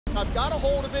I've got a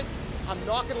hold of it. I'm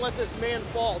not going to let this man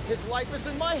fall. His life is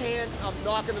in my hand. I'm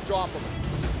not going to drop him.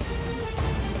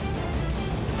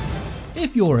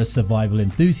 If you're a survival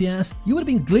enthusiast, you would have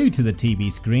been glued to the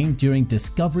TV screen during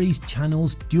Discovery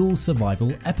Channel's dual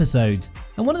survival episodes,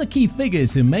 and one of the key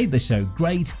figures who made the show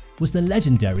great was the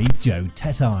legendary Joe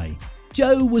Teti.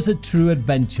 Joe was a true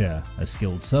adventurer, a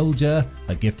skilled soldier,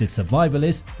 a gifted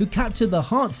survivalist who captured the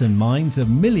hearts and minds of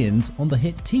millions on the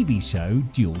hit TV show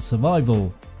Dual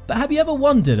Survival. But have you ever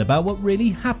wondered about what really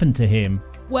happened to him?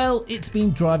 Well, it's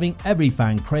been driving every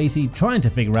fan crazy trying to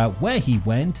figure out where he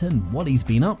went and what he's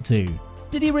been up to.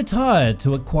 Did he retire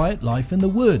to a quiet life in the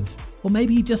woods? Or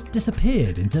maybe he just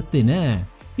disappeared into thin air?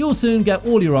 You'll soon get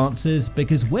all your answers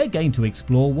because we're going to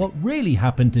explore what really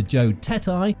happened to Joe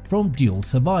Teti from Dual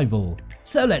Survival.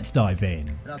 So let's dive in.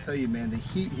 And I'll tell you, man, the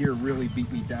heat here really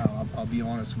beat me down. I'll be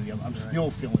honest with you. I'm still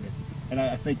feeling it. And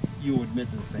I think you'll admit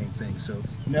to the same thing. So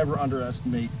never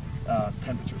underestimate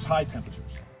temperatures, high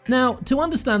temperatures. Now, to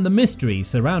understand the mystery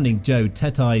surrounding Joe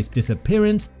Teti's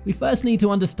disappearance, we first need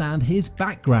to understand his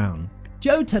background.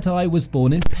 Joe Teti was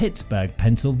born in Pittsburgh,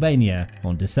 Pennsylvania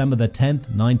on December 10,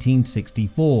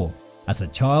 1964. As a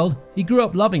child, he grew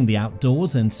up loving the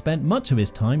outdoors and spent much of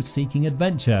his time seeking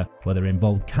adventure, whether it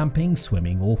involved camping,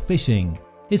 swimming or fishing.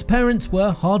 His parents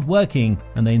were hard-working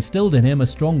and they instilled in him a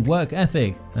strong work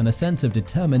ethic and a sense of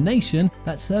determination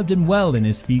that served him well in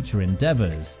his future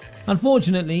endeavors.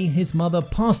 Unfortunately, his mother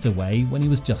passed away when he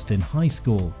was just in high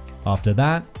school. After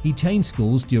that, he changed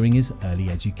schools during his early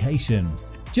education.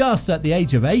 Just at the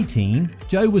age of 18,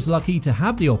 Joe was lucky to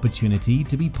have the opportunity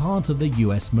to be part of the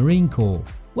US Marine Corps.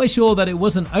 We're sure that it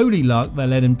wasn't only luck that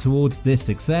led him towards this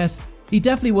success. He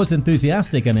definitely was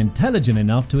enthusiastic and intelligent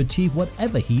enough to achieve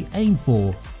whatever he aimed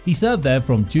for. He served there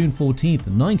from June 14,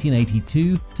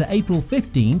 1982 to April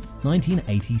 15,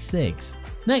 1986.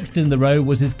 Next in the row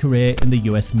was his career in the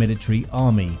US Military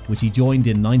Army, which he joined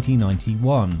in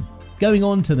 1991. Going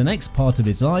on to the next part of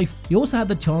his life, he also had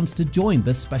the chance to join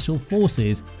the Special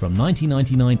Forces from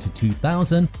 1999 to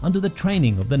 2000 under the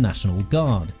training of the National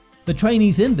Guard. The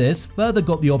trainees in this further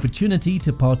got the opportunity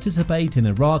to participate in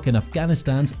Iraq and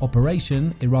Afghanistan's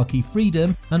Operation Iraqi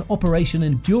Freedom and Operation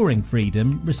Enduring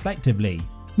Freedom, respectively.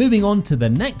 Moving on to the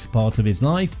next part of his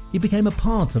life, he became a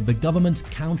part of the government's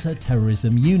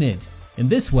counter-terrorism unit. In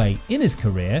this way, in his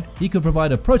career, he could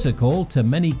provide a protocol to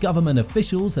many government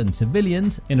officials and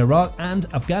civilians in Iraq and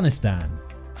Afghanistan.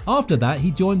 After that, he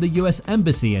joined the US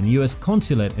Embassy and US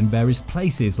Consulate in various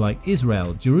places like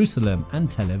Israel, Jerusalem and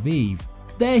Tel Aviv.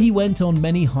 There he went on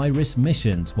many high-risk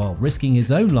missions while risking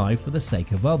his own life for the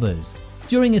sake of others.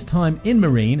 During his time in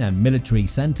Marine and military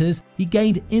centers, he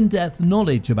gained in-depth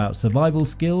knowledge about survival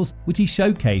skills which he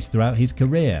showcased throughout his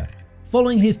career.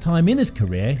 Following his time in his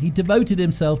career, he devoted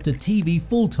himself to TV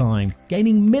full-time,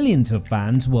 gaining millions of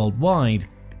fans worldwide.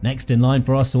 Next in line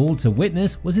for us all to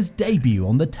witness was his debut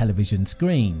on the television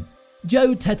screen.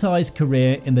 Joe Teti's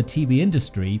career in the TV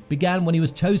industry began when he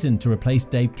was chosen to replace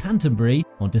Dave Canterbury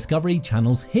on Discovery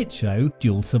Channel's hit show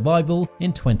Dual Survival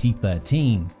in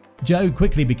 2013. Joe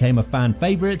quickly became a fan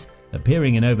favorite,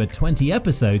 appearing in over 20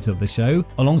 episodes of the show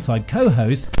alongside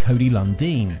co-host Cody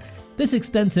Lundeen. This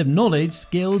extensive knowledge,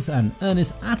 skills and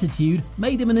earnest attitude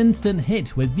made him an instant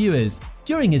hit with viewers.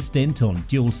 During his stint on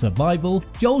Dual Survival,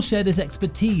 Joel shared his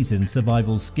expertise in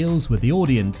survival skills with the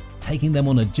audience, taking them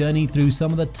on a journey through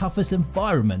some of the toughest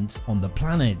environments on the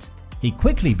planet. He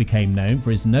quickly became known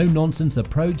for his no-nonsense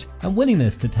approach and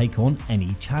willingness to take on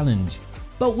any challenge.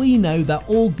 But we know that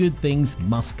all good things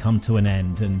must come to an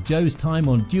end, and Joe's time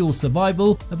on Dual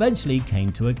Survival eventually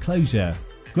came to a closure.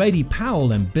 Grady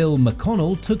Powell and Bill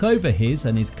McConnell took over his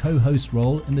and his co-host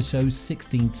role in the show's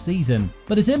 16th season,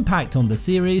 but his impact on the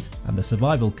series and the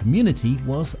survival community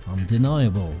was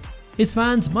undeniable. His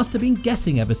fans must have been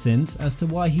guessing ever since as to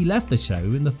why he left the show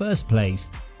in the first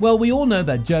place. Well, we all know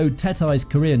that Joe Teti's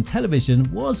career in television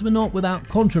was not without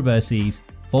controversies.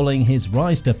 Following his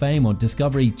rise to fame on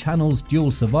Discovery Channel's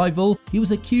Dual Survival, he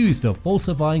was accused of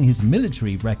falsifying his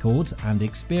military records and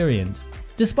experience.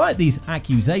 Despite these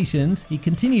accusations, he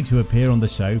continued to appear on the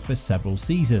show for several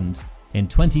seasons. In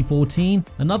 2014,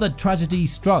 another tragedy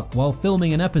struck while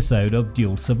filming an episode of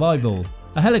Dual Survival.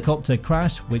 A helicopter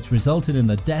crash which resulted in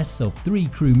the deaths of 3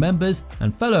 crew members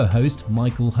and fellow host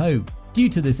Michael Hope. Due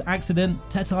to this accident,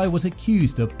 Teti was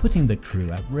accused of putting the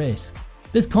crew at risk.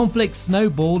 This conflict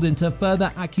snowballed into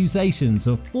further accusations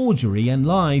of forgery and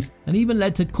lies, and even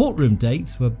led to courtroom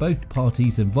dates for both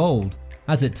parties involved.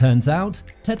 As it turns out,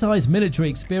 Teti's military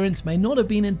experience may not have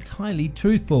been entirely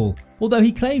truthful. Although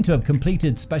he claimed to have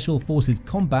completed Special Forces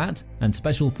combat and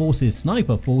Special Forces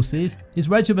sniper forces, his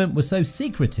regiment was so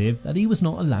secretive that he was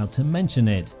not allowed to mention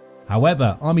it.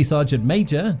 However, Army Sergeant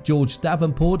Major George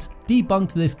Davenport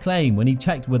debunked this claim when he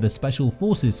checked with the Special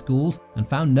Forces schools and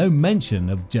found no mention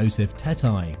of Joseph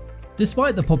Teti.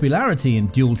 Despite the popularity in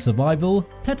dual survival,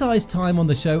 Teti's time on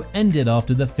the show ended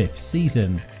after the 5th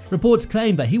season. Reports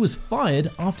claim that he was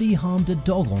fired after he harmed a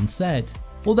dog on set.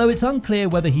 Although it's unclear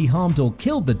whether he harmed or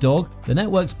killed the dog, the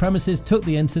network's premises took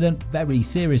the incident very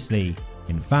seriously.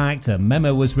 In fact, a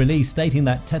memo was released stating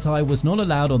that Teti was not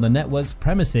allowed on the network's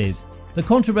premises. The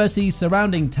controversies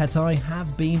surrounding Teti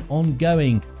have been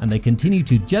ongoing, and they continue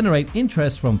to generate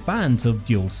interest from fans of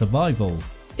dual survival.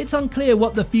 It's unclear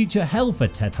what the future held for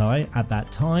Teti at that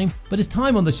time, but his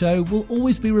time on the show will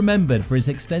always be remembered for his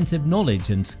extensive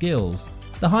knowledge and skills.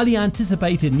 The highly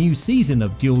anticipated new season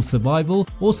of Dual Survival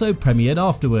also premiered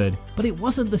afterward, but it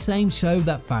wasn't the same show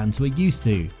that fans were used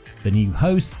to. The new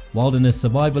hosts, wilderness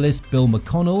survivalist Bill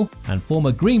McConnell and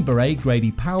former Green Beret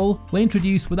Grady Powell, were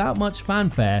introduced without much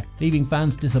fanfare, leaving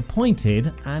fans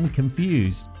disappointed and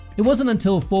confused. It wasn't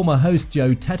until former host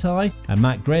Joe Teti and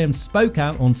Matt Graham spoke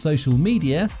out on social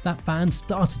media that fans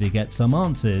started to get some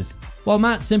answers. While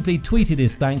Matt simply tweeted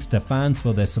his thanks to fans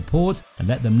for their support and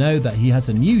let them know that he has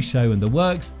a new show in the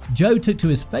works, Joe took to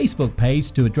his Facebook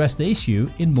page to address the issue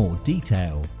in more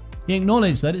detail. He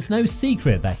acknowledged that it's no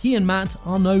secret that he and Matt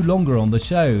are no longer on the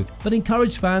show, but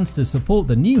encouraged fans to support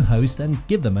the new host and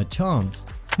give them a chance.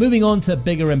 Moving on to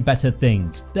bigger and better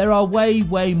things, there are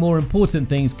way more important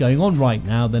things going on right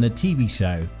now than a TV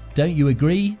show. Don't you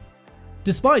agree?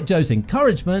 Despite Joe's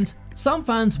encouragement, some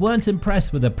fans weren't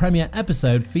impressed with the premiere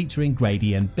episode featuring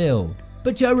Grady and Bill.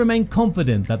 But Joe remained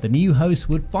confident that the new hosts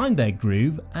would find their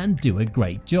groove and do a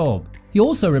great job. He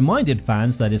also reminded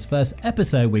fans that his first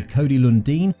episode with Cody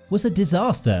Lundin was a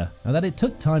disaster and that it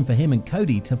took time for him and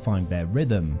Cody to find their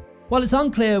rhythm. While it's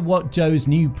unclear what Joe's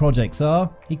new projects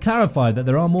are, he clarified that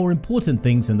there are more important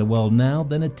things in the world now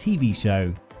than a TV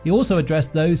show. He also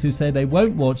addressed those who say they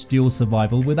won't watch Dual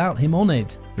Survival without him on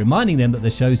it, reminding them that the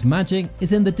show's magic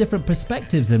is in the different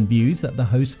perspectives and views that the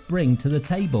hosts bring to the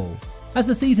table. As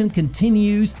the season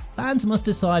continues, fans must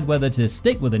decide whether to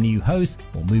stick with a new host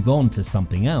or move on to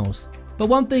something else. But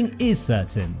one thing is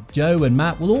certain, Joe and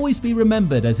Matt will always be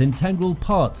remembered as integral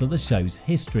parts of the show's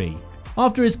history.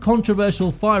 After his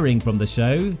controversial firing from the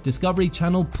show, Discovery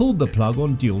Channel pulled the plug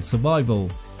on Dual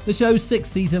Survival. The show's 6th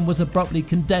season was abruptly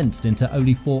condensed into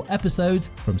only 4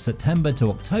 episodes from September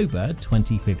to October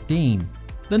 2015.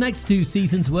 The next 2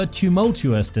 seasons were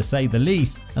tumultuous to say the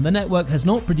least, and the network has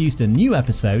not produced a new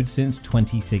episode since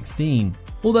 2016.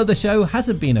 Although the show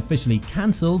hasn't been officially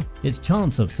cancelled, its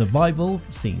chance of survival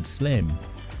seems slim.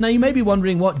 Now you may be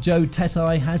wondering what Joe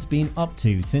Teti has been up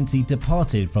to since he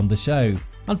departed from the show.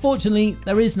 Unfortunately,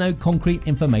 there is no concrete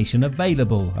information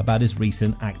available about his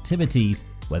recent activities.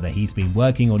 Whether he's been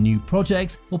working on new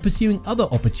projects or pursuing other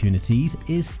opportunities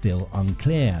is still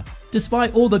unclear.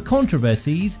 Despite all the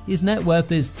controversies, his net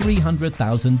worth is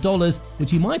 $300,000,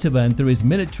 which he might have earned through his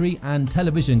military and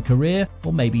television career,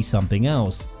 or maybe something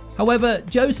else. However,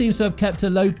 Joe seems to have kept a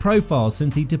low profile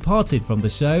since he departed from the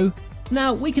show.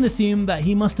 Now, we can assume that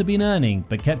he must have been earning,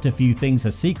 but kept a few things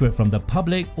a secret from the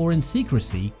public or in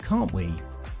secrecy, can't we?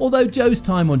 Although Joe's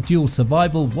time on Dual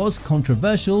Survival was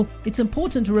controversial, it's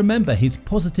important to remember his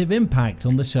positive impact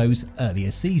on the show's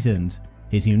earlier seasons.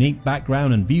 His unique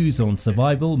background and views on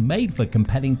survival made for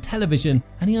compelling television,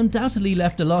 and he undoubtedly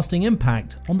left a lasting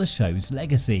impact on the show's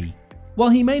legacy. While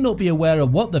he may not be aware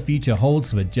of what the future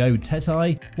holds for Joe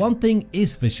Teti, one thing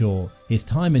is for sure, his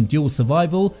time in Dual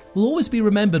Survival will always be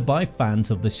remembered by fans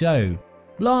of the show.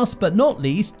 Last but not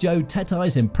least, Joe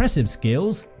Teti's impressive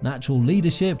skills, natural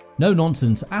leadership,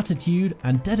 no-nonsense attitude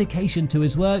and dedication to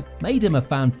his work made him a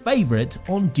fan favourite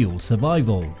on Dual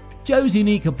Survival. Joe's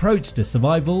unique approach to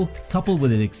survival, coupled with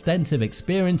his extensive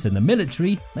experience in the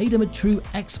military, made him a true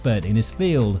expert in his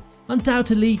field.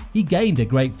 Undoubtedly, he gained a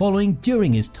great following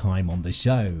during his time on the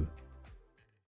show.